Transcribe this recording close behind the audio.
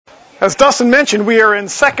As Dustin mentioned, we are in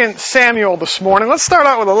 2 Samuel this morning. Let's start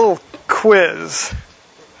out with a little quiz.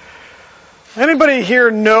 Anybody here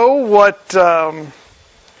know what the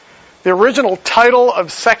original title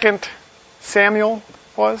of 2 Samuel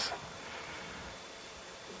was?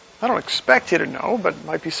 I don't expect you to know, but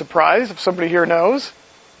might be surprised if somebody here knows.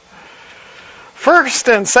 1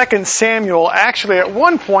 and 2 Samuel actually at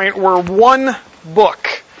one point were one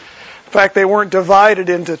book. In fact, they weren't divided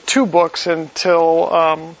into two books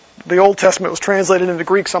until the Old Testament was translated into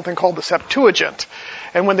Greek, something called the Septuagint.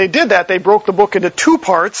 And when they did that, they broke the book into two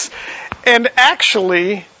parts. And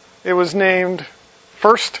actually, it was named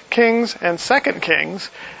 1 Kings and 2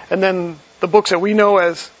 Kings. And then the books that we know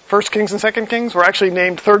as 1 Kings and 2 Kings were actually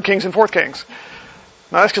named 3 Kings and 4 Kings.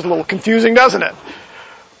 Now that's just a little confusing, doesn't it?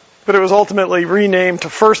 But it was ultimately renamed to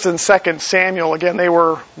 1 and 2 Samuel. Again, they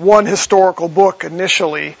were one historical book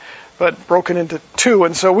initially, but broken into two.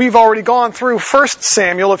 And so we've already gone through 1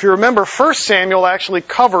 Samuel. If you remember, 1 Samuel actually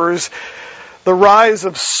covers the rise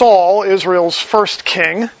of Saul, Israel's first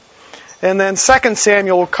king. And then 2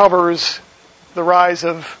 Samuel covers the rise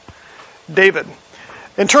of David.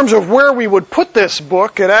 In terms of where we would put this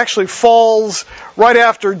book, it actually falls right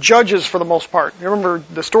after Judges for the most part. You remember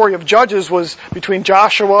the story of Judges was between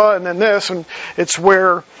Joshua and then this, and it's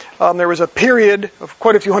where there was a period of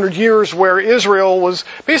quite a few hundred years where Israel was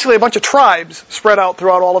basically a bunch of tribes spread out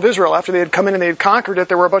throughout all of Israel. After they had come in and they had conquered it,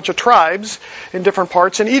 there were a bunch of tribes in different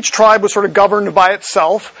parts, and each tribe was sort of governed by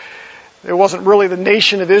itself. It wasn't really the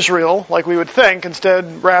nation of Israel like we would think.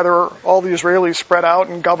 Instead, rather, all the Israelis spread out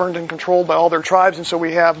and governed and controlled by all their tribes. And so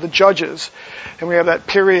we have the Judges. And we have that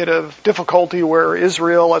period of difficulty where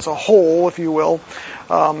Israel as a whole, if you will,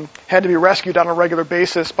 had to be rescued on a regular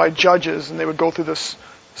basis by judges. And they would go through this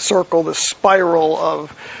circle, this spiral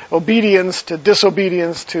of obedience to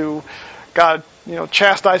disobedience to God,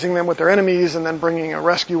 chastising them with their enemies and then bringing a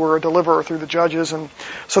rescuer, a deliverer through the judges. And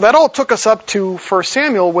so that all took us up to 1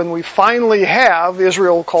 Samuel when we finally have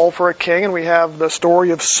Israel called for a king, and we have the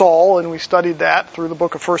story of Saul, and we studied that through the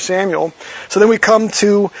book of 1 Samuel. So then we come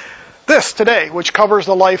to this today, which covers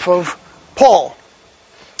the life of Paul.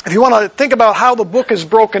 If you want to think about how the book is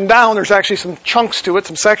broken down, there's actually some chunks to it,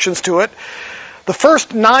 some sections to it. The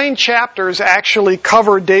first 9 chapters actually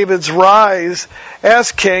cover David's rise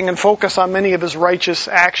as king and focus on many of his righteous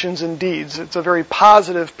actions and deeds. It's a very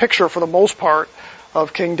positive picture for the most part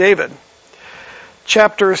of King David.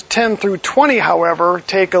 Chapters 10 through 20, however,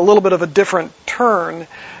 take a little bit of a different turn,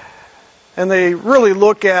 and they really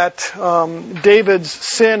look at David's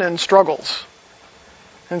sin and struggles.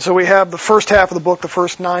 And so we have the first half of the book, the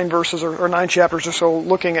first 9 verses or 9 chapters or so,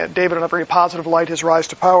 looking at David in a very positive light, his rise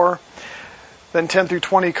to power. Then 10 through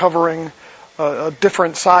 20 covering a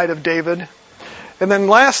different side of David. And then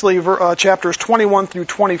lastly, chapters 21 through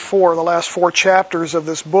 24, the last 4 chapters of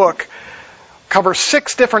this book, cover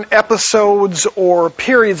 6 different episodes or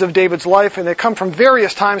periods of David's life, and they come from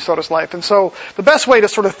various times throughout his life. And so the best way to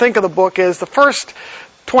sort of think of the book is the first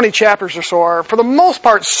 20 chapters or so are, for the most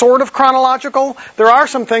part, sort of chronological. There are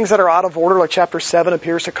some things that are out of order, like chapter 7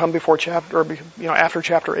 appears to come before after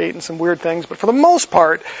chapter 8 and some weird things. But for the most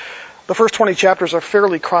part, the first 20 chapters are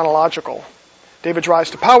fairly chronological. David's rise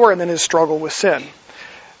to power and then his struggle with sin.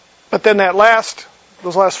 But then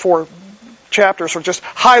those last 4 chapters sort of just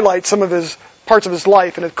highlight some of his parts of his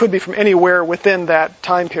life, and it could be from anywhere within that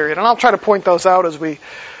time period. And I'll try to point those out as we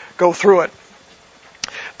go through it.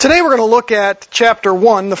 Today we're going to look at chapter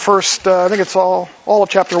 1, the first, I think it's all of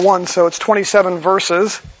chapter 1, so it's 27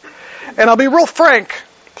 verses. And I'll be real frank,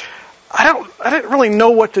 I didn't really know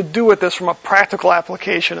what to do with this from a practical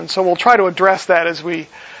application, and so we'll try to address that as we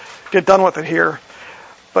get done with it here.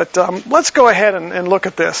 But let's go ahead and look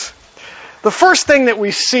at this. The first thing that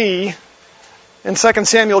we see in 2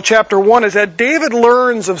 Samuel chapter 1 is that David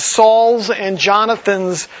learns of Saul's and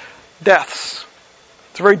Jonathan's deaths.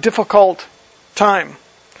 It's a very difficult time.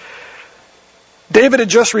 David had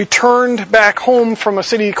just returned back home from a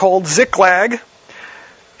city called Ziklag.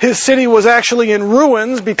 His city was actually in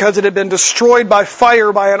ruins because it had been destroyed by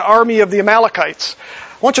fire by an army of the Amalekites.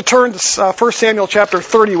 I want you to turn to 1 Samuel chapter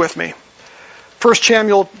 30 with me. 1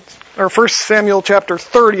 Samuel chapter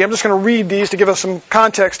 30. I'm just going to read these to give us some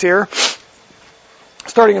context here.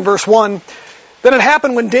 Starting in verse 1. Then it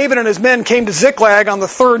happened when David and his men came to Ziklag on the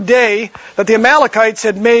 3rd day that the Amalekites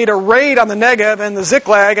had made a raid on the Negev and the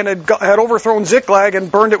Ziklag and had overthrown Ziklag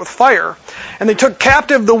and burned it with fire. And they took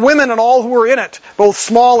captive the women and all who were in it, both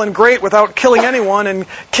small and great, without killing anyone, and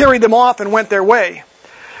carried them off and went their way.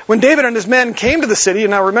 When David and his men came to the city, and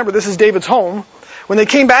now remember this is David's home, when they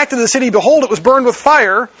came back to the city, behold, it was burned with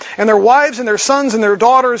fire, and their wives and their sons and their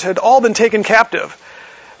daughters had all been taken captive.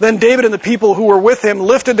 Then David and the people who were with him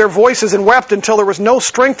lifted their voices and wept until there was no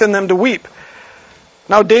strength in them to weep.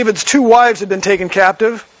 Now David's 2 wives had been taken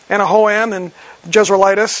captive, Ahinoam and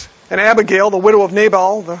Jezreelites, and Abigail, the widow of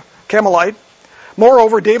Nabal, the Carmelite.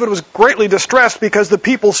 Moreover, David was greatly distressed because the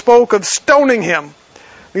people spoke of stoning him.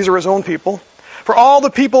 These are his own people. For all the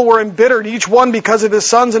people were embittered, each one because of his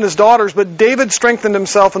sons and his daughters, but David strengthened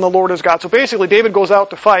himself in the Lord his God. So basically, David goes out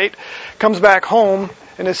to fight, comes back home,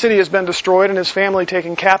 and his city has been destroyed and his family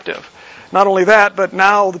taken captive. Not only that, but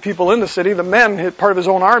now the people in the city, the men, part of his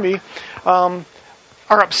own army, are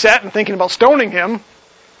upset and thinking about stoning him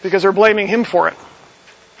because they're blaming him for it.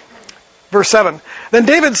 Verse 7. Then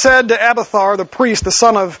David said to Abiathar, the priest, the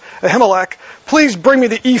son of Ahimelech, please bring me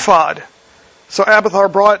the ephod. So Abiathar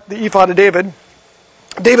brought the ephod to David.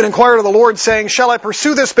 David inquired of the Lord, saying, shall I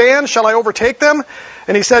pursue this band? Shall I overtake them?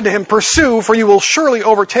 And he said to him, pursue, for you will surely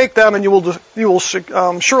overtake them, and you will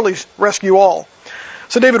surely rescue all.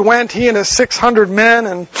 So David went, he and his 600 men,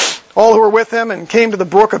 and all who were with him, and came to the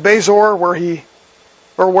brook of Besor,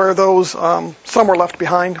 where those some were left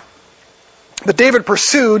behind. But David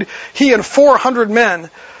pursued, he and 400 men,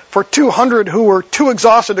 for 200 who were too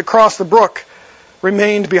exhausted to cross the brook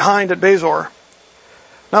remained behind at Besor.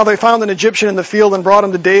 Now they found an Egyptian in the field and brought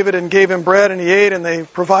him to David and gave him bread, and he ate, and they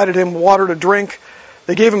provided him water to drink.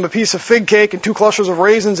 They gave him a piece of fig cake and 2 clusters of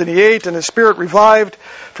raisins, and he ate, and his spirit revived,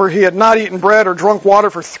 for he had not eaten bread or drunk water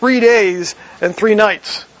for 3 days and 3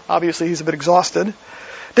 nights. Obviously, he's a bit exhausted.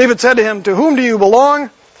 David said to him, to whom do you belong,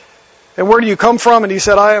 and where do you come from? And he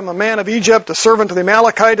said, I am a man of Egypt, a servant of the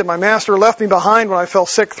Amalekite, and my master left me behind when I fell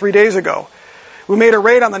sick 3 days ago. We made a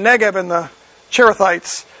raid on the Negev and the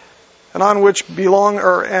Cherethites, and on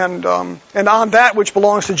that which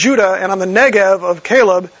belongs to Judah, and on the Negev of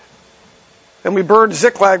Caleb, and we burned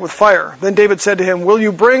Ziklag with fire. Then David said to him, will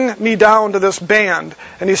you bring me down to this band?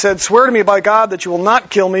 And he said, swear to me by God that you will not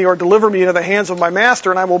kill me or deliver me into the hands of my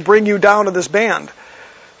master, and I will bring you down to this band.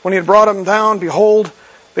 When he had brought him down, behold,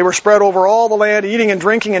 they were spread over all the land, eating and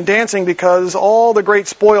drinking and dancing, because all the great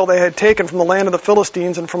spoil they had taken from the land of the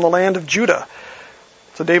Philistines and from the land of Judah.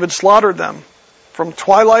 So David slaughtered them from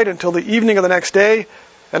twilight until the evening of the next day,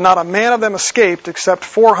 and not a man of them escaped except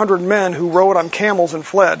 400 men who rode on camels and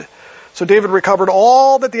fled. So David recovered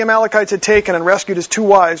all that the Amalekites had taken and rescued his 2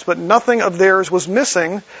 wives, but nothing of theirs was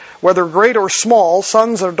missing, whether great or small,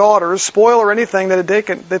 sons or daughters, spoil or anything that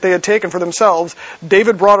they had taken for themselves.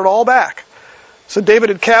 David brought it all back. So David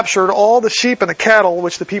had captured all the sheep and the cattle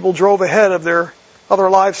which the people drove ahead of their other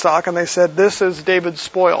livestock, and they said, this is David's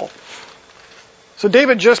spoil. So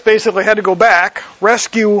David just basically had to go back,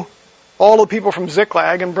 rescue all the people from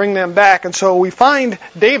Ziklag, and bring them back. And so we find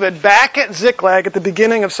David back at Ziklag at the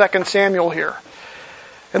beginning of 2 Samuel here.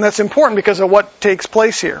 And that's important because of what takes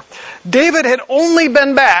place here. David had only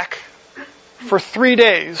been back for 3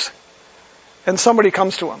 days, and somebody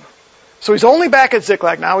comes to him. So he's only back at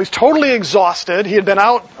Ziklag now. He's totally exhausted. He had been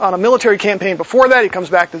out on a military campaign before that. He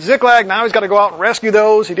comes back to Ziklag. Now he's got to go out and rescue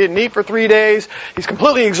those. He didn't eat for 3 days. He's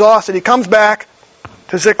completely exhausted. He comes back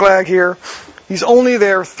to Ziklag here. He's only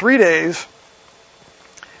there 3 days.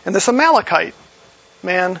 And this Amalekite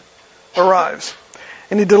man arrives.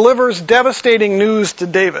 And he delivers devastating news to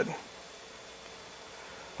David.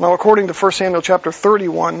 Now, according to 1 Samuel chapter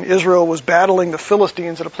 31, Israel was battling the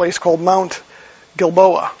Philistines at a place called Mount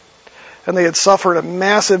Gilboa. And they had suffered a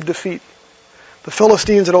massive defeat. The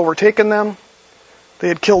Philistines had overtaken them. They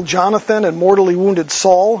had killed Jonathan and mortally wounded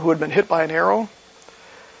Saul, who had been hit by an arrow.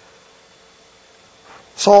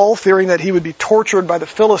 Saul, fearing that he would be tortured by the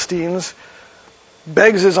Philistines,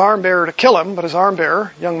 begs his armbearer to kill him, but his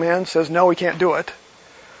armbearer, young man, says, no, he can't do it.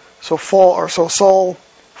 So Saul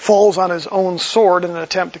falls on his own sword in an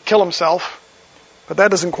attempt to kill himself, but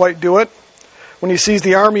that doesn't quite do it. When he sees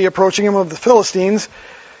the army approaching him of the Philistines,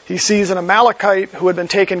 he sees an Amalekite who had been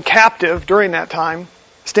taken captive during that time,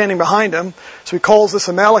 standing behind him. So he calls this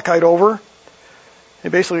Amalekite over. He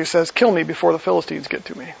basically says, kill me before the Philistines get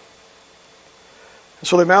to me. And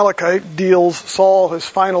so the Amalekite deals Saul his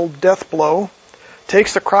final death blow,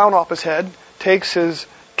 takes the crown off his head, takes his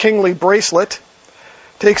kingly bracelet,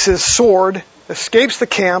 takes his sword, escapes the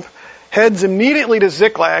camp, heads immediately to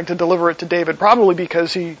Ziklag to deliver it to David, probably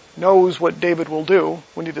because he knows what David will do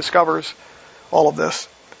when he discovers all of this.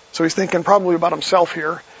 So he's thinking probably about himself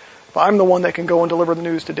here. If I'm the one that can go and deliver the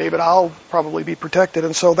news to David, I'll probably be protected.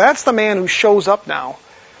 And so that's the man who shows up now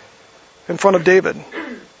in front of David.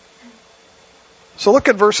 So look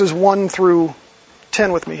at verses 1 through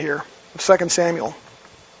 10 with me here of 2 Samuel.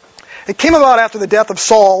 It came about after the death of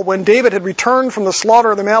Saul, when David had returned from the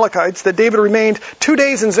slaughter of the Amalekites, that David remained 2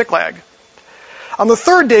 days in Ziklag. On the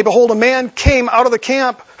third day, behold, a man came out of the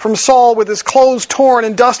camp from Saul with his clothes torn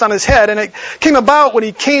and dust on his head. And it came about when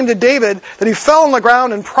he came to David that he fell on the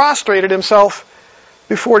ground and prostrated himself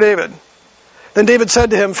before David. Then David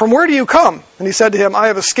said to him, "From where do you come?" And he said to him, "I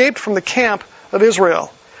have escaped from the camp of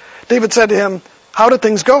Israel." David said to him, "How did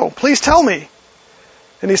things go? Please tell me."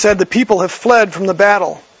 And he said, "The people have fled from the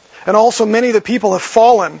battle, and also many of the people have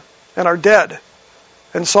fallen and are dead.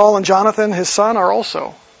 And Saul and Jonathan, his son, are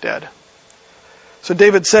also dead." So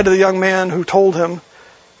David said to the young man who told him,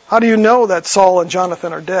 "How do you know that Saul and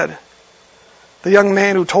Jonathan are dead?" The young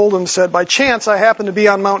man who told him said, "By chance I happened to be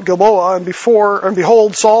on Mount Gilboa, and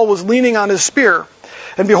behold, Saul was leaning on his spear.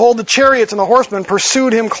 And behold, the chariots and the horsemen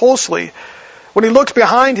pursued him closely. When he looked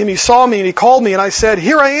behind him, he saw me, and he called me, and I said,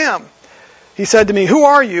 'Here I am.' He said to me, 'Who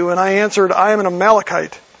are you?' And I answered, 'I am an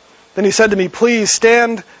Amalekite.' Then he said to me, 'Please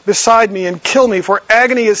stand beside me and kill me, for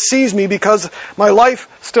agony has seized me because my life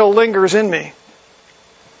still lingers in me.'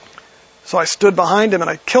 So I stood behind him and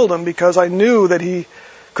I killed him because I knew that he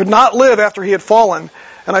could not live after he had fallen.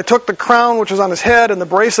 And I took the crown which was on his head and the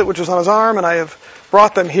bracelet which was on his arm, and I have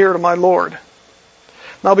brought them here to my Lord."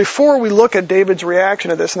 Now before we look at David's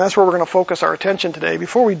reaction to this, and that's where we're going to focus our attention today,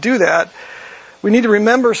 before we do that, we need to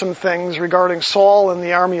remember some things regarding Saul and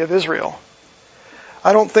the army of Israel.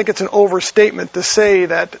 I don't think it's an overstatement to say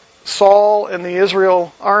that Saul and the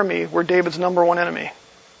Israel army were David's number one enemy.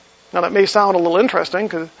 Now that may sound a little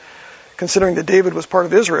interesting, considering that David was part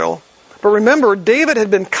of Israel. But remember, David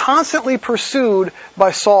had been constantly pursued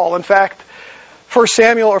by Saul. In fact, 1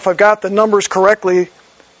 Samuel, or if I've got the numbers correctly,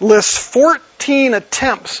 lists 14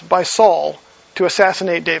 attempts by Saul to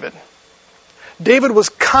assassinate David. David was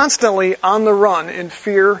constantly on the run in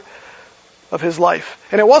fear of his life.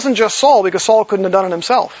 And it wasn't just Saul, because Saul couldn't have done it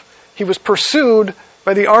himself. He was pursued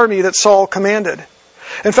by the army that Saul commanded.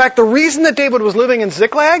 In fact, the reason that David was living in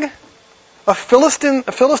Ziklag, a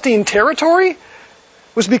Philistine territory,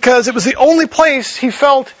 was because it was the only place he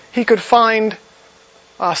felt he could find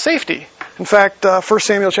safety. In fact, 1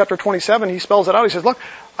 Samuel chapter 27, he spells it out. He says, "Look,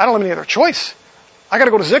 I don't have any other choice. I got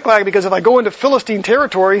to go to Ziklag because if I go into Philistine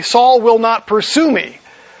territory, Saul will not pursue me."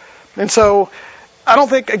 And so I don't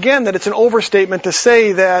think, again, that it's an overstatement to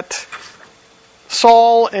say that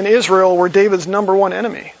Saul and Israel were David's number one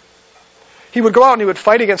enemy. He would go out and he would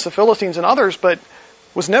fight against the Philistines and others, but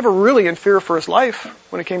was never really in fear for his life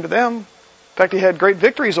when it came to them. In fact, he had great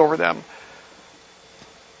victories over them.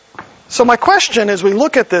 So my question as we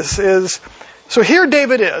look at this is, so here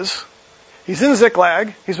David is. He's in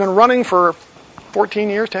Ziklag. He's been running for 14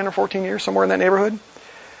 years, 10 or 14 years, somewhere in that neighborhood.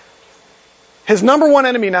 His number one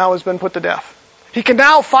enemy now has been put to death. He can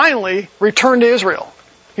now finally return to Israel.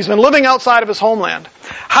 He's been living outside of his homeland.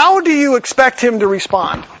 How do you expect him to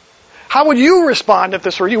respond? How would you respond if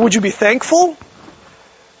this were you? Would you be thankful?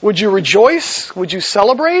 Would you rejoice? Would you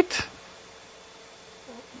celebrate?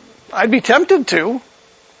 I'd be tempted to.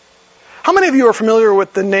 How many of you are familiar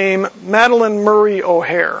with the name Madalyn Murray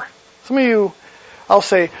O'Hair? Some of you, I'll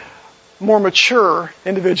say, more mature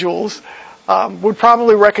individuals would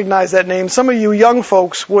probably recognize that name. Some of you young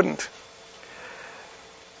folks wouldn't.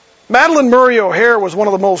 Madalyn Murray O'Hair was one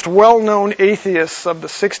of the most well-known atheists of the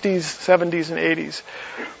 60s, 70s, and 80s.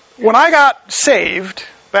 When I got saved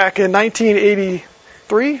back in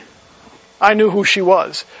 1983, I knew who she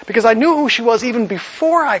was. Because I knew who she was even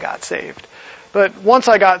before I got saved. But once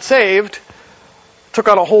I got saved, it took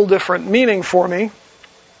on a whole different meaning for me.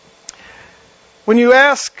 When you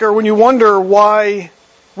ask or when you wonder why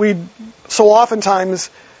we so oftentimes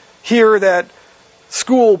hear that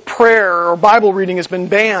school prayer or Bible reading has been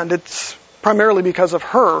banned, it's primarily because of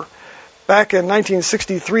her. Back in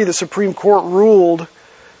 1963, the Supreme Court ruled,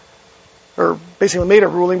 or basically made a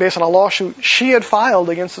ruling based on a lawsuit she had filed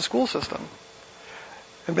against the school system.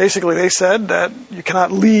 And basically they said that you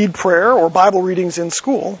cannot lead prayer or Bible readings in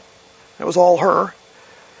school. It was all her.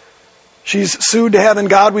 She's sued to have "In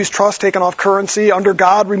God We Trust" taken off currency, "Under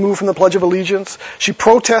God" removed from the Pledge of Allegiance. She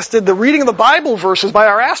protested the reading of the Bible verses by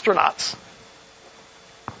our astronauts.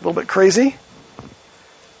 A little bit crazy.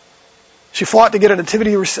 She fought to get a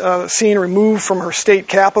nativity scene removed from her state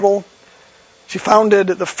capital. She founded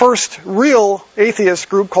the first real atheist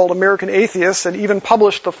group called American Atheists and even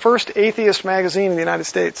published the first atheist magazine in the United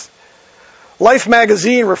States. Life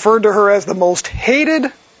magazine referred to her as the most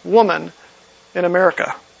hated woman in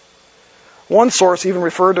America. One source even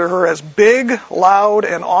referred to her as big, loud,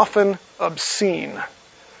 and often obscene.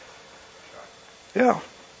 Yeah.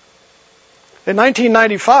 In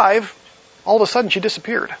 1995, all of a sudden she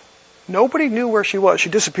disappeared. Nobody knew where she was. She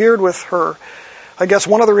disappeared with her, I guess,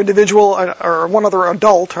 one other individual, or one other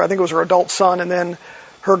adult, or I think it was her adult son, and then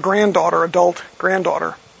her granddaughter, adult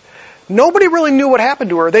granddaughter. Nobody really knew what happened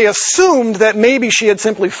to her. They assumed that maybe she had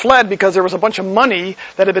simply fled because there was a bunch of money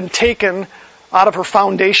that had been taken out of her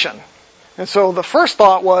foundation. And so the first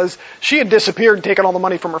thought was she had disappeared and taken all the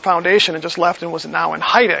money from her foundation and just left and was now in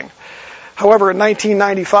hiding. However, in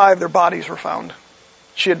 1995, their bodies were found.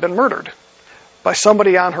 She had been murdered by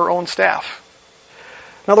somebody on her own staff.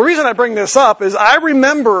 Now, the reason I bring this up is I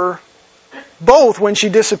remember both when she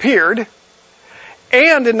disappeared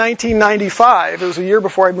and in 1995, it was a year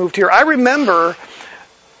before I moved here, I remember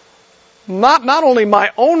not only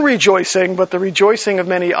my own rejoicing, but the rejoicing of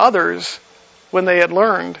many others when they had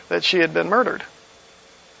learned that she had been murdered.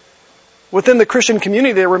 Within the Christian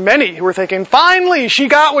community, there were many who were thinking, finally, she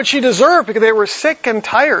got what she deserved, because they were sick and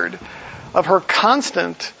tired of her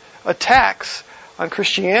constant attacks on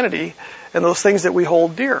Christianity and those things that we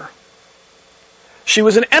hold dear. She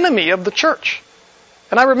was an enemy of the church.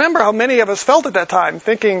 And I remember how many of us felt at that time,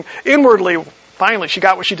 thinking inwardly, finally, she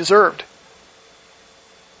got what she deserved.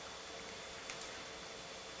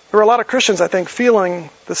 There were a lot of Christians, I think, feeling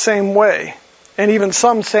the same way, and even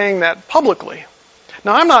some saying that publicly.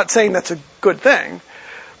 Now, I'm not saying that's a good thing,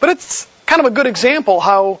 but it's kind of a good example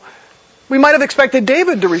how we might have expected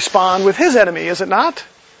David to respond with his enemy, is it not?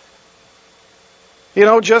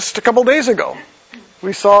 Just a couple days ago,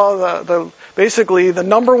 we saw basically the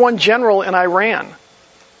number one general in Iran,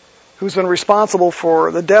 who's been responsible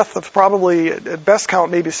for the death of probably, at best count,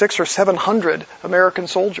 maybe 600 or 700 American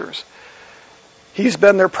soldiers. He's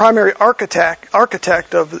been their primary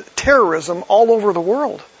architect of terrorism all over the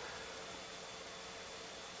world.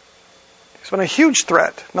 He's been a huge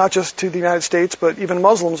threat, not just to the United States, but even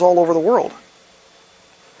Muslims all over the world.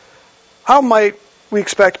 How might we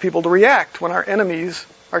expect people to react when our enemies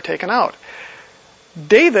are taken out?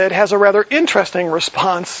 David has a rather interesting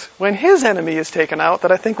response when his enemy is taken out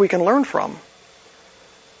that I think we can learn from.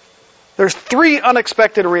 There's 3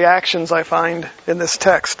 unexpected reactions I find in this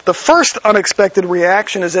text. The first unexpected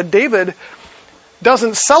reaction is that David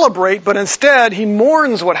doesn't celebrate, but instead he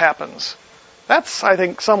mourns what happens. That's, I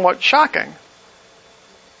think, somewhat shocking,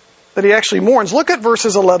 that he actually mourns. Look at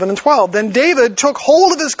verses 11 and 12. Then David took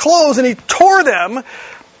hold of his clothes and he tore them,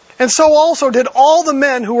 and so also did all the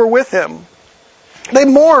men who were with him. They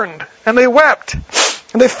mourned and they wept,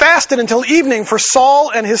 and they fasted until evening for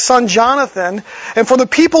Saul and his son Jonathan, and for the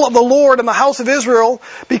people of the Lord and the house of Israel,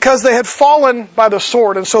 because they had fallen by the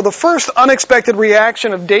sword. And so the first unexpected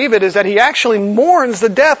reaction of David is that he actually mourns the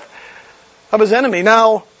death of his enemy.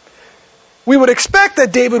 Now, we would expect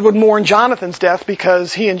that David would mourn Jonathan's death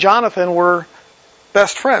because he and Jonathan were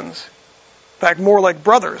best friends. In fact, more like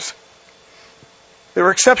brothers. They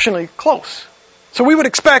were exceptionally close. So we would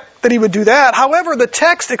expect that he would do that. However, the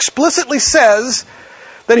text explicitly says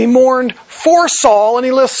that he mourned for Saul, and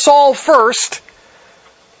he lists Saul first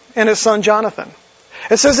and his son Jonathan.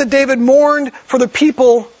 It says that David mourned for the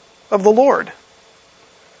people of the Lord.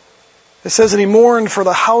 It says that he mourned for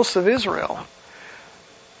the house of Israel.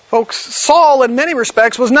 Folks, Saul in many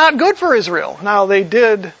respects was not good for Israel. Now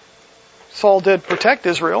Saul did protect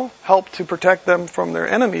Israel, helped to protect them from their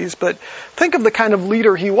enemies, but think of the kind of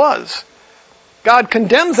leader he was. God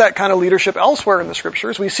condemns that kind of leadership elsewhere in the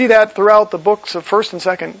Scriptures. We see that throughout the books of 1st and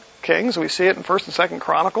 2nd Kings. We see it in 1st and 2nd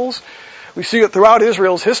Chronicles. We see it throughout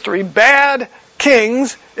Israel's history. Bad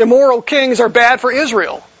kings, immoral kings, are bad for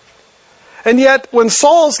Israel. And yet, when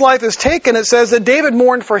Saul's life is taken, it says that David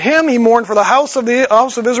mourned for him, he mourned for the house of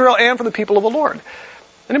Israel, and for the people of the Lord.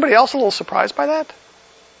 Anybody else a little surprised by that?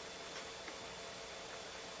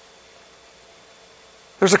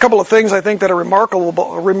 There's a couple of things I think that are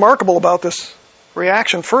remarkable about this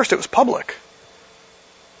reaction. First, it was public.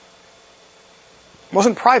 It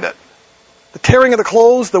wasn't private. The tearing of the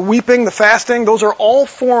clothes, the weeping, the fasting, those are all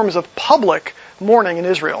forms of public mourning in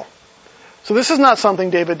Israel. So this is not something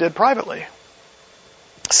David did privately.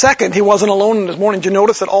 Second, he wasn't alone in his mourning. Did you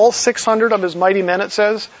notice that all 600 of his mighty men, it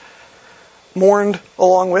says, mourned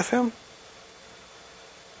along with him?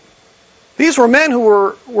 These were men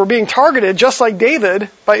who were being targeted, just like David,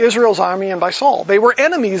 by Israel's army and by Saul. They were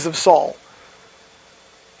enemies of Saul.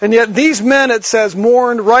 And yet these men, it says,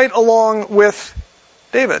 mourned right along with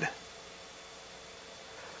David.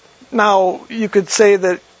 Now, you could say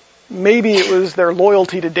that maybe it was their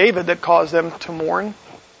loyalty to David that caused them to mourn.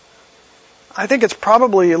 I think it's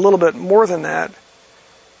probably a little bit more than that.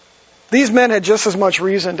 These men had just as much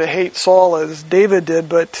reason to hate Saul as David did,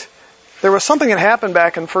 but there was something that happened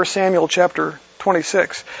back in 1 Samuel chapter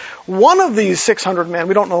 26. One of these 600 men,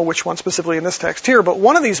 we don't know which one specifically in this text here, but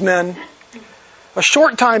one of these men, a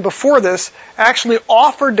short time before this, actually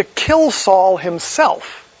offered to kill Saul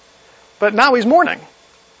himself. But now he's mourning.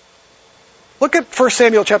 Look at 1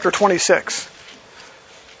 Samuel chapter 26.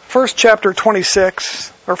 1 chapter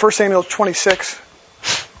 26, or 1 Samuel 26,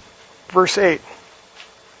 verse 8.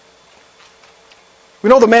 We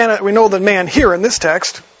know the man here in this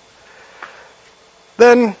text.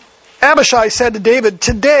 Then Abishai said to David,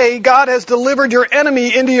 "Today God has delivered your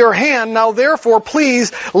enemy into your hand. Now therefore,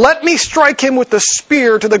 please, let me strike him with the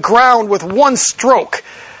spear to the ground with one stroke,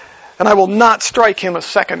 and I will not strike him a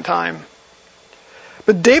second time."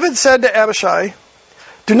 But David said to Abishai,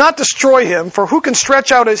 "Do not destroy him, for who can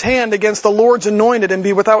stretch out his hand against the Lord's anointed and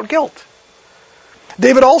be without guilt?"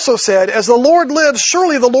 David also said, "As the Lord lives,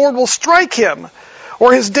 surely the Lord will strike him,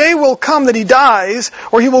 or his day will come that he dies,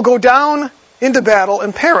 or he will go down into battle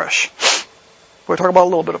and perish." We're talking about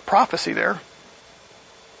a little bit of prophecy there.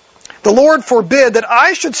 "The Lord forbid that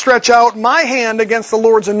I should stretch out my hand against the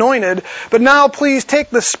Lord's anointed, but now please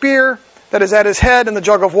take the spear that is at his head and the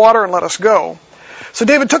jug of water and let us go." So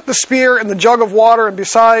David took the spear and the jug of water and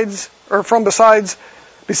beside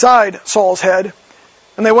Saul's head,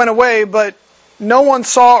 and they went away, but no one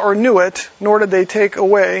saw or knew it, nor did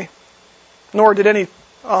any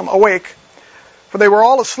awake. For they were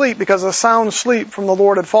all asleep because a sound sleep from the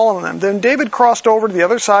Lord had fallen on them. Then David crossed over to the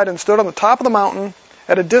other side and stood on the top of the mountain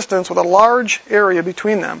at a distance with a large area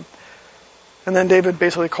between them. And then David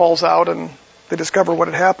basically calls out and they discover what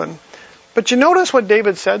had happened. But you notice what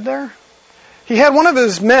David said there? He had one of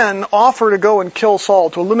his men offer to go and kill Saul,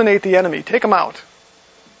 to eliminate the enemy, take him out.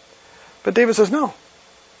 But David says no.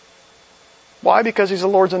 Why? Because he's the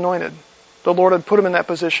Lord's anointed. The Lord had put him in that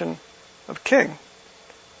position of king.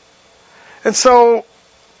 And so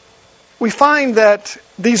we find that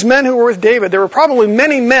these men who were with David, there were probably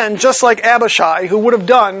many men just like Abishai who would have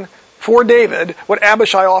done for David what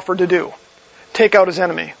Abishai offered to do. Take out his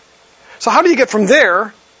enemy. So how do you get from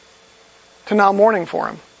there to now mourning for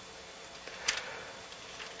him?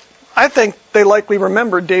 I think they likely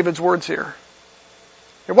remembered David's words here.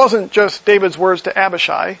 It wasn't just David's words to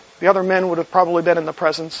Abishai. The other men would have probably been in the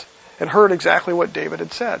presence and heard exactly what David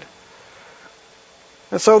had said.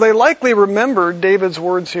 And so they likely remembered David's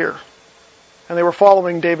words here. And they were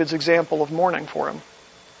following David's example of mourning for him.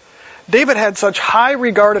 David had such high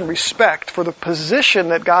regard and respect for the position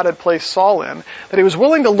that God had placed Saul in, that he was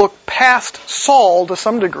willing to look past Saul to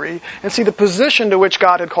some degree and see the position to which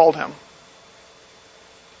God had called him.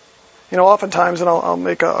 You know, oftentimes, and I'll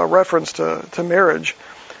make a reference to marriage,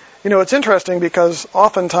 you know, it's interesting because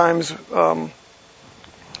oftentimes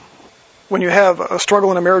when you have a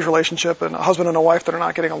struggle in a marriage relationship and a husband and a wife that are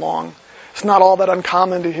not getting along, it's not all that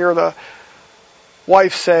uncommon to hear the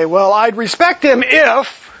wife say, "Well, I'd respect him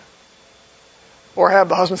if," or have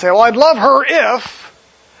the husband say, "Well, I'd love her if."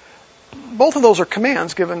 Both of those are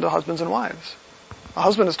commands given to husbands and wives. A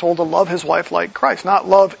husband is told to love his wife like Christ, not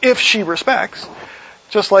love if she respects.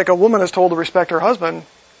 Just like a woman is told to respect her husband,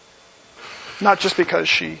 not just because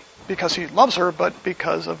he loves her, but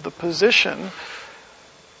because of the position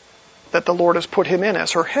that the Lord has put him in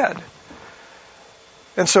as her head.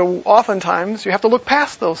 And so oftentimes you have to look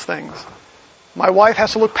past those things. My wife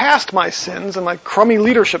has to look past my sins and my crummy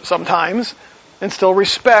leadership sometimes and still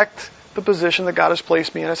respect the position that God has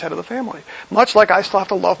placed me in as head of the family. Much like I still have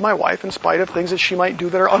to love my wife in spite of things that she might do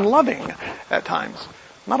that are unloving at times.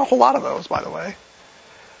 Not a whole lot of those, by the way.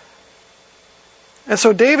 And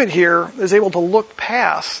so David here is able to look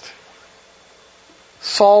past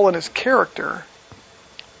Saul and his character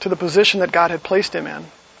to the position that God had placed him in,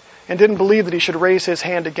 and didn't believe that he should raise his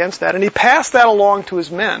hand against that. And he passed that along to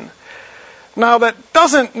his men. Now, that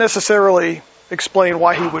doesn't necessarily explain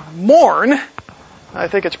why he would mourn. I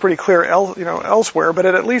think it's pretty clear elsewhere, but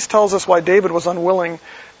it at least tells us why David was unwilling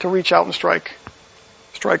to reach out and strike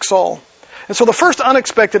Saul. And so the first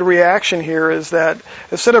unexpected reaction here is that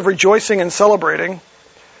instead of rejoicing and celebrating,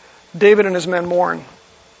 David and his men mourn.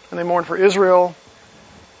 And they mourn for Israel.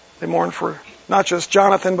 They mourn for not just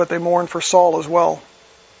Jonathan, but they mourn for Saul as well.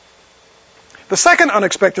 The second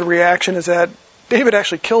unexpected reaction is that David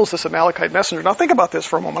actually kills this Amalekite messenger. Now think about this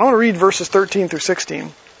for a moment. I want to read verses 13 through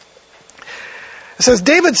 16. It says,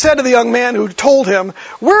 David said to the young man who told him,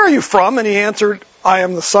 "Where are you from?" And he answered, "I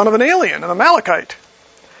am the son of an alien, an Amalekite."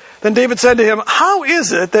 Then David said to him, "How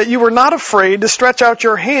is it that you were not afraid to stretch out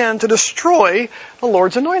your hand to destroy the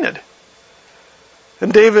Lord's anointed?" Then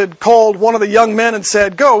David called one of the young men and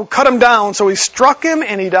said, "Go, cut him down." So he struck him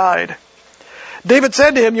and he died. David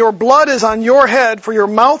said to him, "Your blood is on your head, for your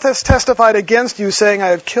mouth has testified against you, saying, I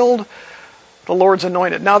have killed the Lord's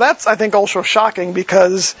anointed." Now that's, I think, also shocking,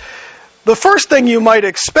 because the first thing you might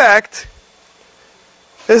expect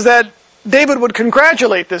is that David would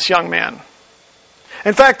congratulate this young man.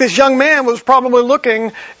 In fact, this young man was probably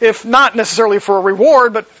looking, if not necessarily for a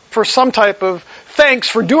reward, but for some type of thanks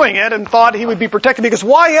for doing it and thought he would be protected, because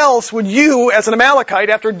why else would you, as an Amalekite,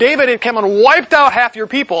 after David had come and wiped out half your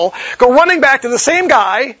people, go running back to the same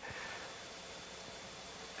guy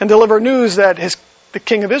and deliver news that the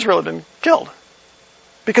king of Israel had been killed?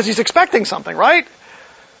 Because he's expecting something, right?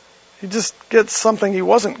 He just gets something he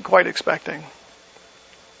wasn't quite expecting.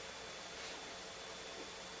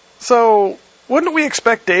 So, wouldn't we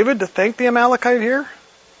expect David to thank the Amalekite here?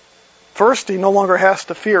 First, he no longer has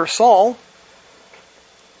to fear Saul.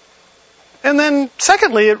 And then,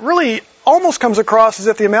 secondly, it really almost comes across as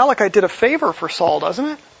if the Amalekite did a favor for Saul, doesn't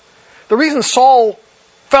it? The reason Saul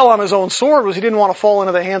fell on his own sword was he didn't want to fall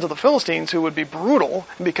into the hands of the Philistines, who would be brutal,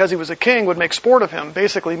 and because he was a king, would make sport of him,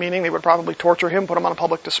 basically meaning they would probably torture him, put him on a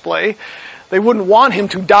public display. They wouldn't want him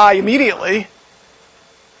to die immediately.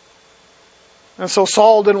 And so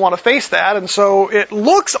Saul didn't want to face that, and so it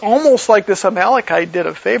looks almost like this Amalekite did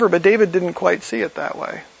a favor, but David didn't quite see it that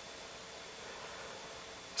way.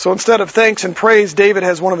 So instead of thanks and praise, David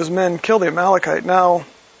has one of his men kill the Amalekite. Now,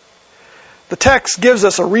 the text gives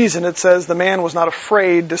us a reason. It says the man was not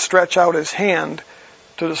afraid to stretch out his hand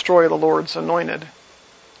to destroy the Lord's anointed.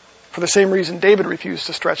 For the same reason David refused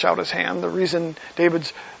to stretch out his hand, the reason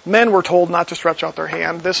David's men were told not to stretch out their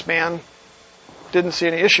hand, this man didn't see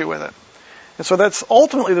any issue with it. And so that's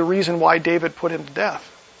ultimately the reason why David put him to death,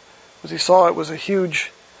 because he saw it was a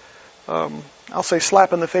huge, I'll say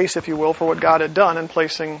slap in the face, if you will, for what God had done in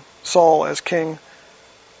placing Saul as king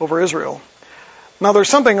over Israel. Now there's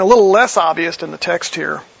something a little less obvious in the text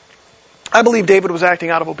here. I believe David was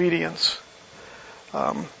acting out of obedience.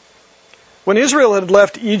 When Israel had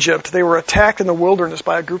left Egypt, they were attacked in the wilderness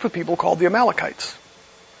by a group of people called the Amalekites.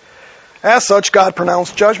 As such, God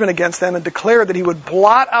pronounced judgment against them and declared that he would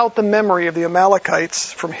blot out the memory of the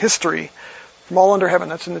Amalekites from history, from all under heaven.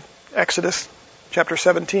 That's in Exodus chapter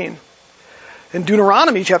 17. In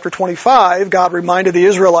Deuteronomy chapter 25, God reminded the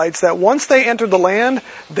Israelites that once they entered the land,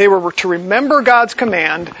 they were to remember God's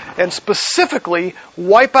command and specifically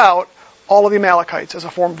wipe out all of the Amalekites as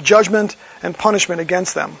a form of judgment and punishment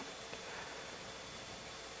against them.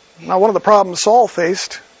 Now, one of the problems Saul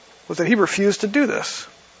faced was that he refused to do this.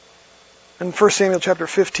 In 1 Samuel chapter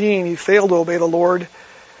 15, he failed to obey the Lord,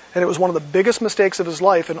 and it was one of the biggest mistakes of his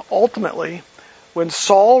life. And ultimately, when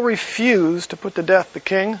Saul refused to put to death the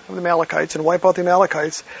king of the Amalekites and wipe out the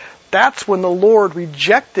Amalekites, that's when the Lord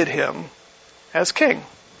rejected him as king.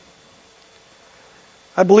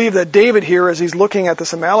 I believe that David here, as he's looking at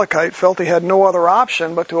this Amalekite, felt he had no other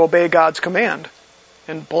option but to obey God's command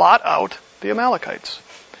and blot out the Amalekites.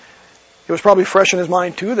 It was probably fresh in his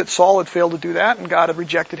mind, too, that Saul had failed to do that, and God had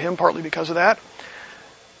rejected him partly because of that.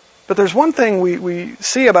 But there's one thing we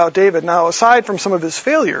see about David. Now, aside from some of his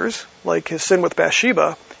failures, like his sin with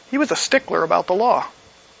Bathsheba, he was a stickler about the law.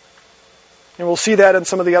 And we'll see that in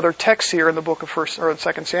some of the other texts here in the book of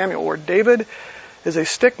 2 Samuel, where David is a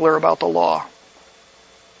stickler about the law.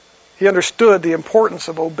 He understood the importance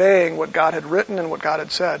of obeying what God had written and what God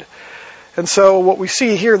had said. And so what we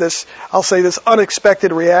see here, this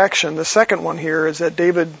unexpected reaction, the second one here, is that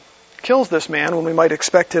David kills this man when we might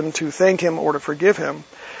expect him to thank him or to forgive him.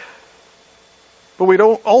 But we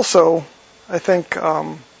don't also, I think,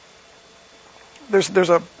 there's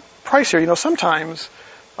a price here. Sometimes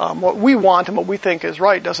what we want and what we think is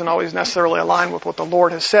right doesn't always necessarily align with what the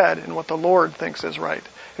Lord has said and what the Lord thinks is right.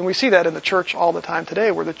 And we see that in the church all the time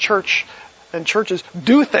today, where the church and churches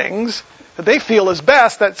do things that they feel is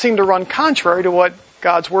best that seem to run contrary to what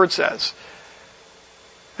God's Word says.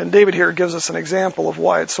 And David here gives us an example of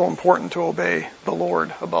why it's so important to obey the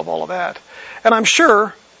Lord above all of that. And I'm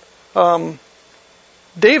sure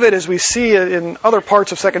David, as we see it in other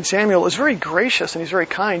parts of 2 Samuel, is very gracious and he's very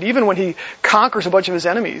kind, even when he conquers a bunch of his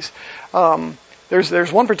enemies.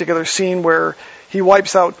 There's one particular scene where he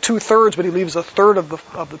wipes out 2/3, but he leaves 1/3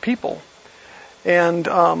 of the people. And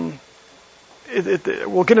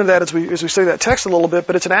we'll get into that as we study that text a little bit,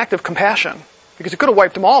 but it's an act of compassion, because he could have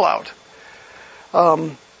wiped them all out.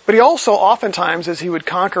 But he also oftentimes, as he would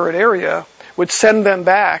conquer an area, would send them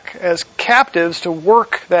back as captives to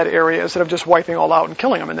work that area instead of just wiping all out and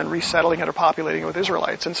killing them and then resettling it or populating it with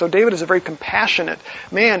Israelites. And so David is a very compassionate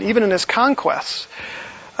man, even in his conquests.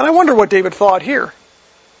 And I wonder what David thought here.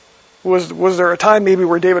 Was there a time maybe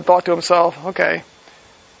where David thought to himself, okay,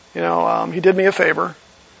 he did me a favor,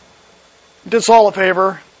 did Saul a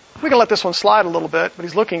favor, we can let this one slide a little bit, but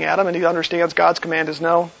he's looking at him and he understands God's command is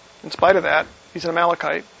no. In spite of that, he's an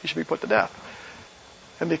Amalekite, he should be put to death.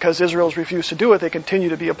 And because Israel's refused to do it, they continue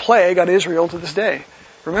to be a plague on Israel to this day.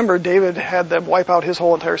 Remember, David had them wipe out his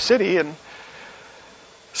whole entire city, and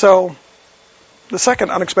so the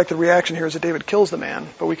second unexpected reaction here is that David kills the man,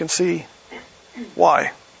 but we can see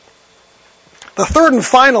why. The third and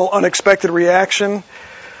final unexpected reaction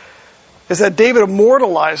is that David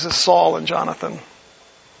immortalizes Saul and Jonathan.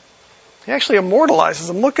 He actually immortalizes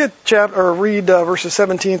them. Look at read verses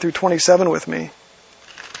 17 through 27 with me.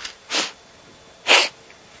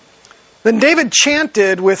 Then David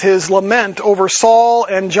chanted with his lament over Saul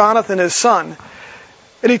and Jonathan his son.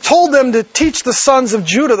 And he told them to teach the sons of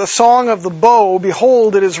Judah the song of the bow.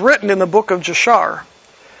 Behold, it is written in the book of Jashar.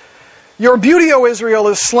 Your beauty, O Israel,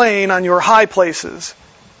 is slain on your high places.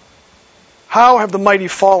 How have the mighty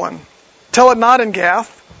fallen? Tell it not in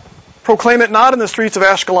Gath. Proclaim it not in the streets of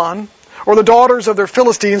Ashkelon. Or the daughters of their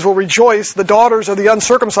Philistines will rejoice. The daughters of the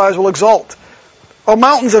uncircumcised will exult. O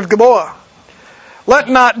mountains of Gilboa, let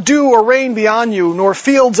not dew or rain be on you, nor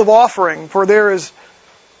fields of offering, for there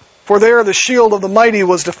the shield of the mighty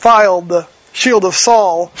was defiled, the shield of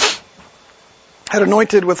Saul had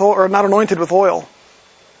anointed with oil, or not anointed with oil.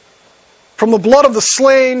 From the blood of the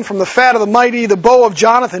slain, from the fat of the mighty, the bow of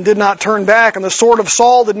Jonathan did not turn back, and the sword of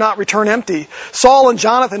Saul did not return empty. Saul and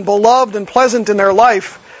Jonathan, beloved and pleasant in their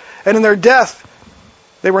life, and in their death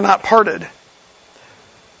they were not parted.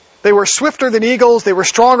 They were swifter than eagles, they were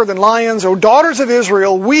stronger than lions. O daughters of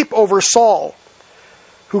Israel, weep over Saul,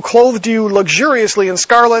 who clothed you luxuriously in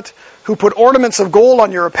scarlet, who put ornaments of gold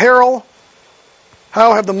on your apparel.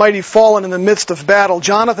 How have the mighty fallen in the midst of battle?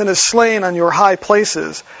 Jonathan is slain on your high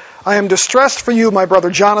places. I am distressed for you, my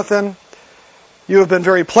brother Jonathan. You have been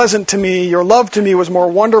very pleasant to me. Your love to me was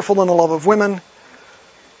more wonderful than the love of women.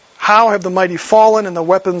 How have the mighty fallen and the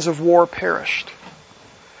weapons of war perished?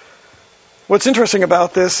 What's interesting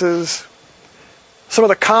about this is some of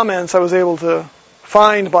the comments I was able to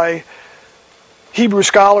find by Hebrew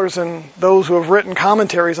scholars and those who have written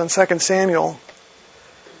commentaries on 2 Samuel.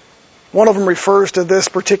 One of them refers to this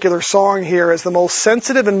particular song here as the most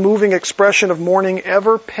sensitive and moving expression of mourning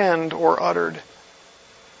ever penned or uttered.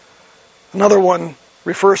 Another one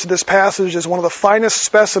refers to this passage as one of the finest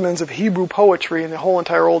specimens of Hebrew poetry in the whole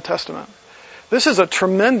entire Old Testament. This is a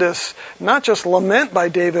tremendous, not just lament by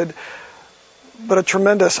David, but a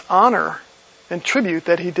tremendous honor and tribute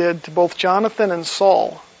that he did to both Jonathan and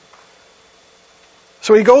Saul.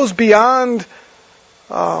 So he goes beyond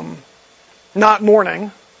not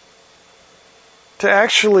mourning to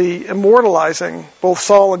actually immortalizing both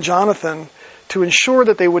Saul and Jonathan to ensure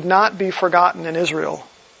that they would not be forgotten in Israel.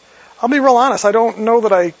 I'll be real honest, I don't know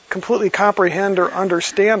that I completely comprehend or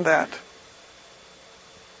understand that.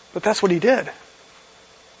 But that's what he did.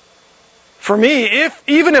 For me,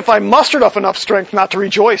 even if I mustered up enough strength not to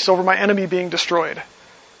rejoice over my enemy being destroyed,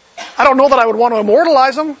 I don't know that I would want to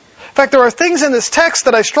immortalize them. In fact, there are things in this text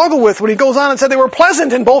that I struggle with when he goes on and said they were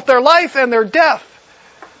pleasant in both their life and their death.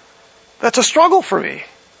 That's a struggle for me.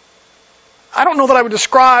 I don't know that I would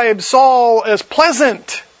describe Saul as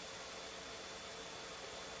pleasant.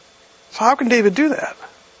 So how can David do that?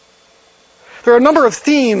 There are a number of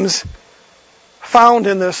themes found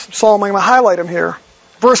in this psalm. I'm going to highlight them here.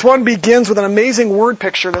 Verse 1 begins with an amazing word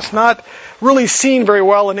picture that's not really seen very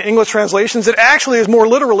well in English translations. It actually is more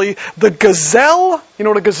literally the gazelle. You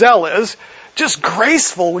know what a gazelle is? Just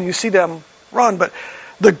graceful when you see them run. But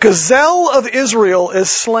the gazelle of Israel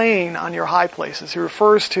is slain on your high places. He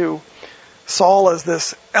refers to Saul as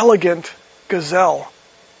this elegant gazelle.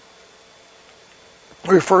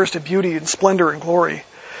 He refers to beauty and splendor and glory.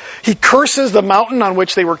 He curses the mountain on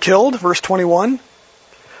which they were killed, verse 21.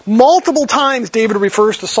 Multiple times David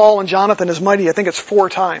refers to Saul and Jonathan as mighty. I think it's 4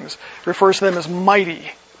 times. He refers to them as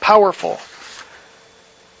mighty, powerful.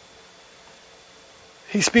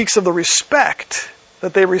 He speaks of the respect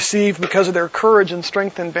that they received because of their courage and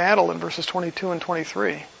strength in battle in verses 22 and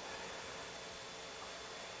 23.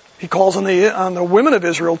 He calls on the women of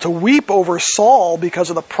Israel to weep over Saul because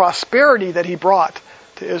of the prosperity that he brought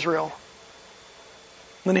to Israel.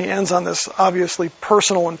 Then he ends on this obviously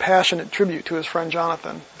personal and passionate tribute to his friend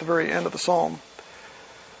Jonathan at the very end of the psalm.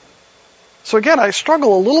 So again, I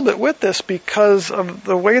struggle a little bit with this because of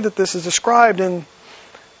the way that this is described, and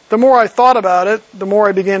the more I thought about it, the more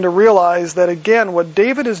I began to realize that again, what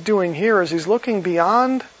David is doing here is he's looking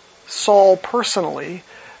beyond Saul personally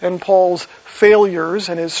and Paul's failures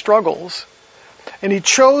and his struggles, and he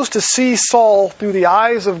chose to see Saul through the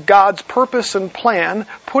eyes of God's purpose and plan,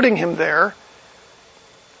 putting him there.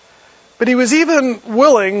 But he was even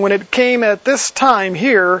willing, when it came at this time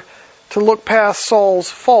here, to look past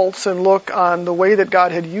Saul's faults and look on the way that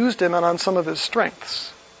God had used him and on some of his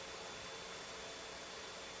strengths.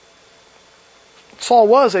 Saul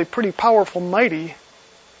was a pretty powerful, mighty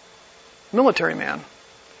military man.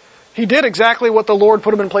 He did exactly what the Lord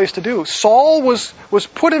put him in place to do. Saul was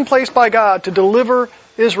put in place by God to deliver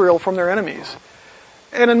Israel from their enemies.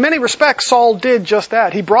 And in many respects, Saul did just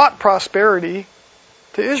that. He brought prosperity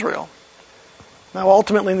to Israel. Now,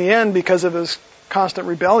 ultimately, in the end, because of his constant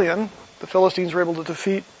rebellion, the Philistines were able to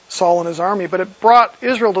defeat Saul and his army, but it brought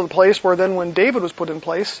Israel to the place where then when David was put in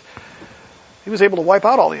place, he was able to wipe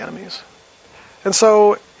out all the enemies. And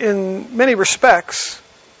so, in many respects,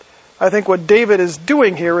 I think what David is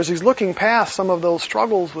doing here is he's looking past some of those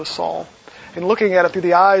struggles with Saul and looking at it through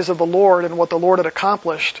the eyes of the Lord and what the Lord had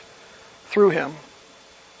accomplished through him.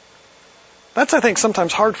 That's, I think,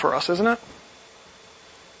 sometimes hard for us, isn't it?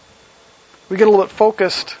 We get a little bit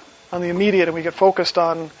focused on the immediate and we get focused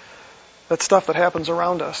on that stuff that happens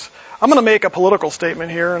around us. I'm going to make a political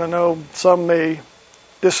statement here, and I know some may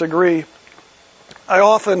disagree.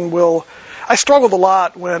 I struggled a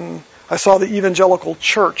lot when I saw the evangelical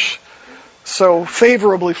church so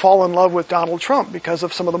favorably fall in love with Donald Trump because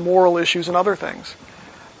of some of the moral issues and other things.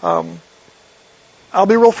 I'll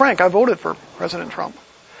be real frank, I voted for President Trump.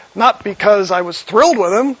 Not because I was thrilled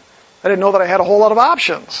with him. I didn't know that I had a whole lot of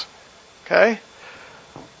options. Okay?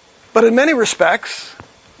 But in many respects,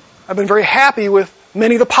 I've been very happy with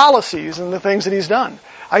many of the policies and the things that he's done.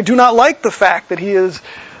 I do not like the fact that he is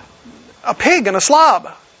a pig and a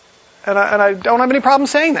slob. And I don't have any problem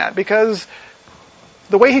saying that, because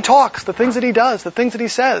the way he talks, the things that he does, the things that he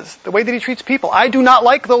says, the way that he treats people, I do not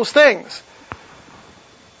like those things.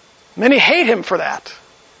 Many hate him for that.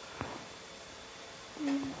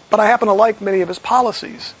 But I happen to like many of his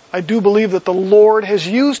policies. I do believe that the Lord has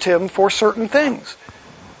used him for certain things.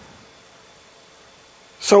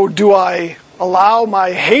 So do I allow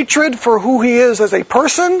my hatred for who he is as a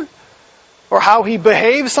person, or how he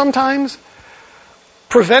behaves sometimes,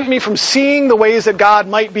 prevent me from seeing the ways that God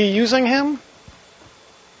might be using him?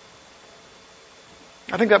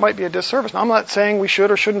 I think that might be a disservice. Now, I'm not saying we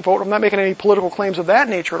should or shouldn't vote. I'm not making any political claims of that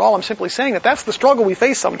nature at all. I'm simply saying that that's the struggle we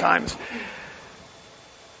face sometimes.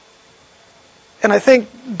 And I think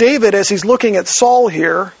David, as he's looking at Saul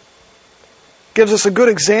here, gives us a good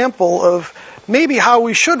example of maybe how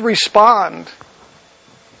we should respond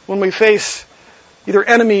when we face either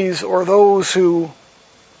enemies or those who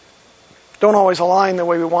don't always align the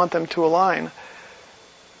way we want them to align.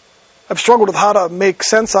 I've struggled with how to make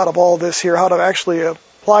sense out of all this here, how to actually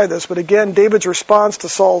apply this. But again, David's response to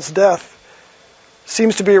Saul's death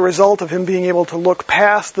seems to be a result of him being able to look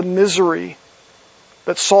past the misery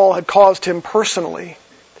that Saul had caused him personally,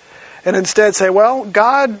 and instead say, well,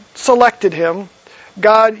 God selected him,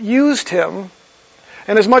 God used him,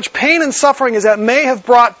 and as much pain and suffering as that may have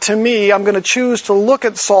brought to me, I'm going to choose to look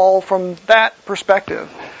at Saul from that perspective,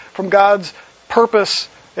 from God's purpose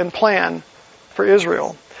and plan for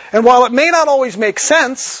Israel. And while it may not always make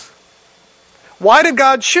sense, why did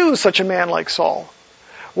God choose such a man like Saul?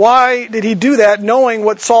 Why did he do that knowing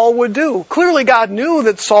what Saul would do? Clearly God knew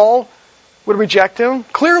that Saul would reject him.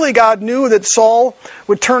 Clearly God knew that Saul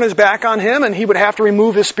would turn his back on him and he would have to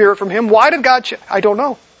remove his spirit from him. Why did God I don't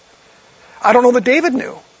know. I don't know that David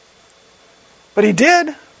knew. But he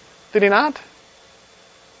did he not?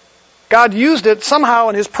 God used it somehow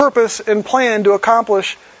in his purpose and plan to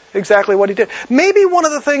accomplish exactly what he did. Maybe one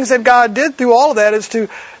of the things that God did through all of that is to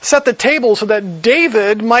set the table so that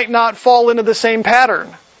David might not fall into the same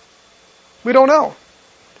pattern. We don't know.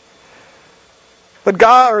 But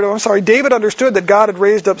David understood that God had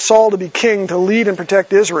raised up Saul to be king to lead and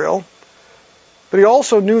protect Israel. But he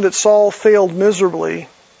also knew that Saul failed miserably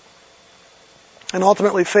and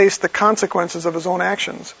ultimately faced the consequences of his own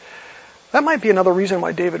actions. That might be another reason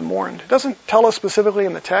why David mourned. It doesn't tell us specifically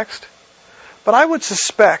in the text. But I would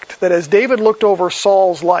suspect that as David looked over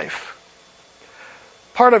Saul's life,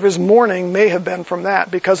 part of his mourning may have been from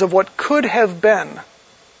that, because of what could have been.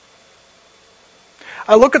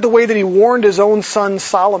 I look at the way that he warned his own son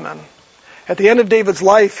Solomon. At the end of David's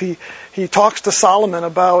life, he talks to Solomon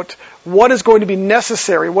about what is going to be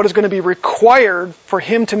necessary, what is going to be required for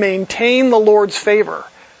him to maintain the Lord's favor.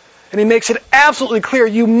 And he makes it absolutely clear,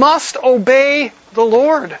 you must obey the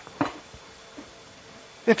Lord.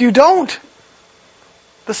 If you don't,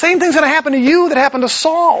 the same thing's going to happen to you that happened to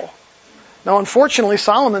Saul. Now, unfortunately,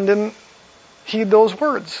 Solomon didn't heed those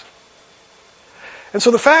words. And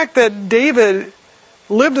so the fact that David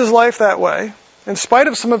lived his life that way, in spite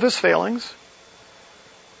of some of his failings,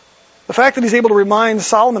 the fact that he's able to remind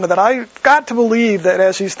Solomon of that, I've got to believe that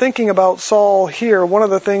as he's thinking about Saul here, one of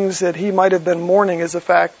the things that he might have been mourning is the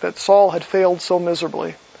fact that Saul had failed so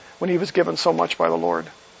miserably when he was given so much by the Lord.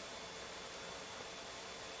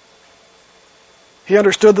 He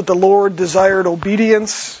understood that the Lord desired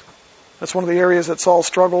obedience. That's one of the areas that Saul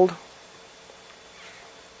struggled.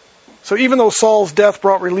 So even though Saul's death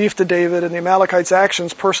brought relief to David and the Amalekites'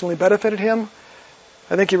 actions personally benefited him,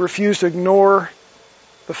 I think he refused to ignore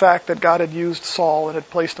the fact that God had used Saul and had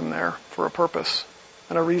placed him there for a purpose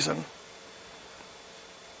and a reason.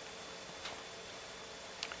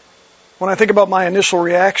 When I think about my initial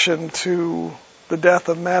reaction to the death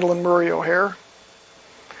of Madalyn Murray O'Hair,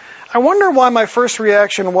 I wonder why my first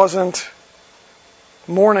reaction wasn't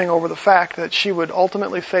mourning over the fact that she would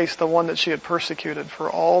ultimately face the one that she had persecuted for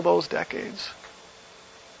all those decades.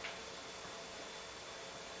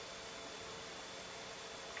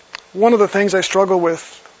 One of the things I struggle with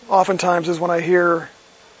oftentimes is when I hear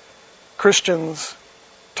Christians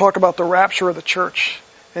talk about the rapture of the church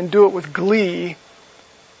and do it with glee,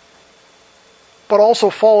 but also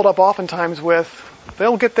followed up oftentimes with,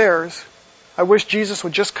 they'll get theirs. I wish Jesus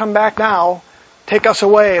would just come back now, take us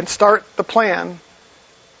away, and start the plan.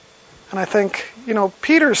 And I think,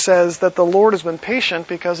 Peter says that the Lord has been patient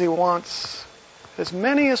because he wants as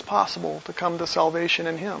many as possible to come to salvation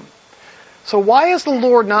in him. So why has the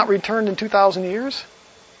Lord not returned in 2,000 years?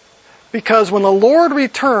 Because when the Lord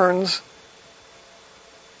returns,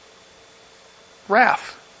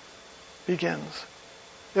 wrath begins.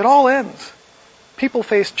 It all ends. People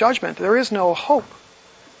face judgment. There is no hope.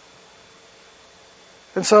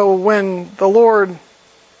 And so when the Lord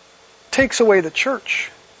takes away the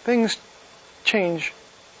church, things change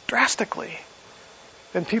drastically.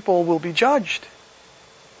 And people will be judged.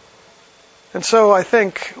 And so I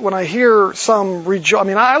think when I hear some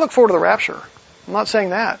I look forward to the rapture. I'm not saying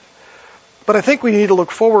that. But I think we need to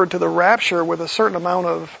look forward to the rapture with a certain amount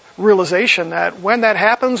of realization that when that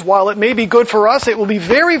happens, while it may be good for us, it will be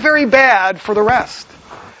very, very bad for the rest.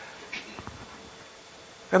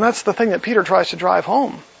 And that's the thing that Peter tries to drive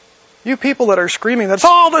home. You people that are screaming, that's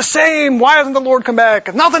all the same, why hasn't the Lord come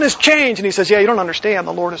back? Nothing has changed. And he says, you don't understand.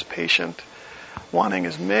 The Lord is patient, wanting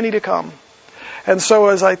as many to come. And so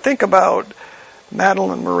as I think about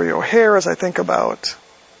Madalyn Murray O'Hair, as I think about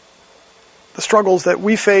the struggles that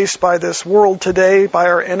we face by this world today, by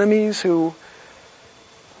our enemies who,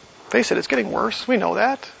 face it, it's getting worse. We know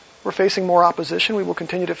that. We're facing more opposition. We will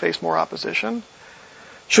continue to face more opposition.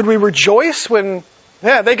 Should we rejoice when,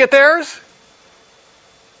 they get theirs?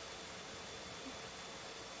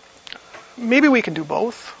 Maybe we can do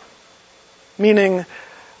both. Meaning,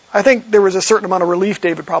 I think there was a certain amount of relief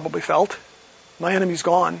David probably felt. My enemy's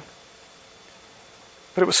gone.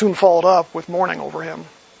 But it was soon followed up with mourning over him.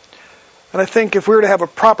 And I think if we were to have a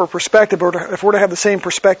proper perspective, or if we're to have the same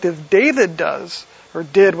perspective David does, or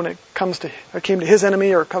did when it came to his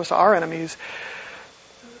enemy, or it comes to our enemies,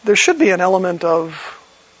 there should be an element of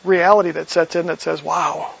reality that sets in that says,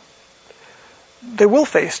 wow, they will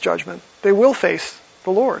face judgment. They will face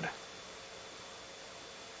the Lord.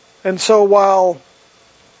 And so while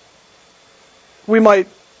we might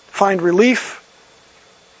find relief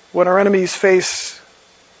when our enemies face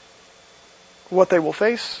what they will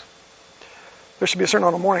face, there should be a certain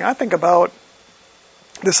amount of mourning. I think about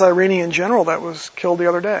this Iranian general that was killed the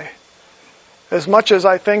other day. As much as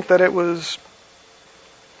I think that it was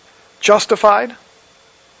justified,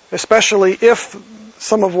 especially if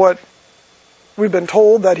some of what we've been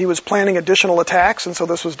told that he was planning additional attacks, and so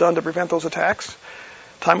this was done to prevent those attacks.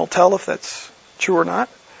 Time will tell if that's true or not.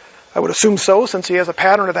 I would assume so, since he has a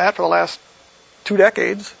pattern of that for the last 2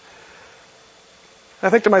 decades. I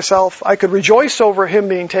think to myself, I could rejoice over him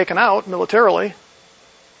being taken out militarily.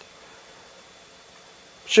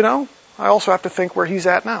 But I also have to think where he's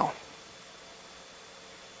at now.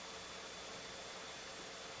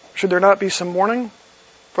 Should there not be some mourning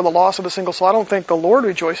for the loss of a single soul? I don't think the Lord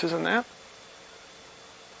rejoices in that.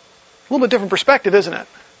 A little bit different perspective, isn't it?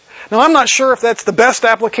 Now, I'm not sure if that's the best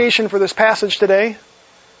application for this passage today.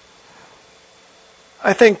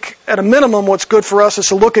 I think, at a minimum, what's good for us is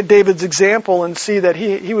to look at David's example and see that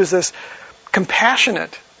he was this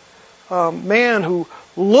compassionate man who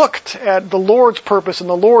looked at the Lord's purpose and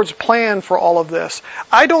the Lord's plan for all of this.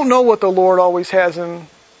 I don't know what the Lord always has in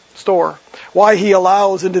store. Why he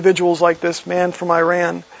allows individuals like this man from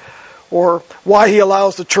Iran, or why he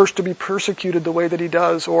allows the church to be persecuted the way that he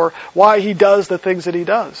does, or why he does the things that he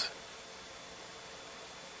does.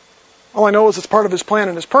 All I know is it's part of his plan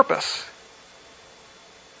and his purpose.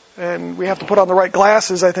 And we have to put on the right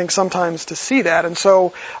glasses, I think, sometimes to see that. And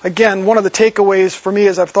so, again, one of the takeaways for me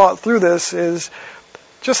as I've thought through this is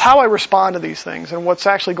just how I respond to these things and what's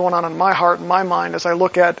actually going on in my heart and my mind as I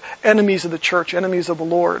look at enemies of the church, enemies of the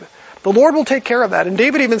Lord. The Lord will take care of that. And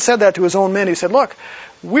David even said that to his own men. He said, look,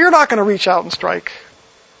 we're not going to reach out and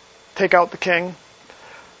take out the king.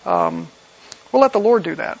 We'll let the Lord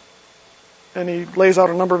do that. And he lays out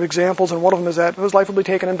a number of examples, and one of them is that his life will be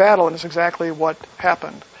taken in battle, and it's exactly what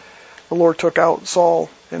happened. The Lord took out Saul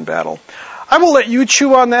in battle. I will let you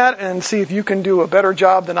chew on that and see if you can do a better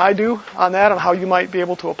job than I do on that and how you might be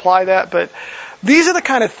able to apply that. But These are the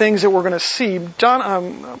kind of things that we're going to see.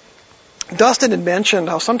 Dustin had mentioned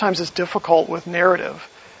how sometimes it's difficult with narrative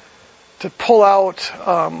to pull out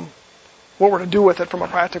what we're to do with it from a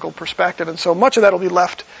practical perspective. And so much of that will be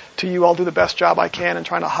left to you. I'll do the best job I can in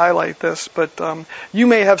trying to highlight this. But you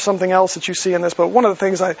may have something else that you see in this. But one of the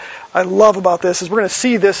things I love about this is we're going to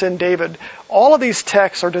see this in David. All of these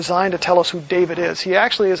texts are designed to tell us who David is. He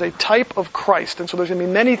actually is a type of Christ. And so there's going to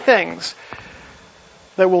be many things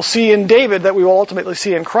that we'll see in David that we will ultimately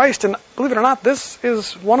see in Christ. And believe it or not, this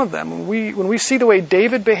is one of them. When we see the way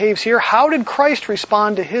David behaves here, how did Christ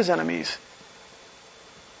respond to his enemies?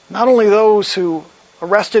 Not only those who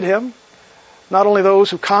arrested him, not only those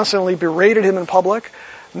who constantly berated him in public,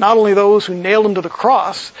 not only those who nailed him to the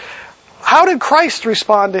cross. How did Christ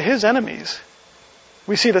respond to his enemies?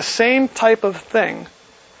 We see the same type of thing.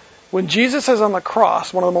 When Jesus is on the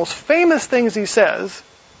cross, one of the most famous things he says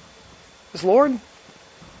is, Lord,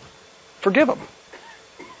 forgive them,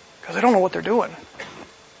 because they don't know what they're doing.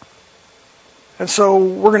 And so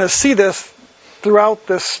we're going to see this throughout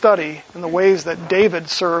this study in the ways that David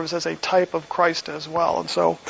serves as a type of Christ as well. And so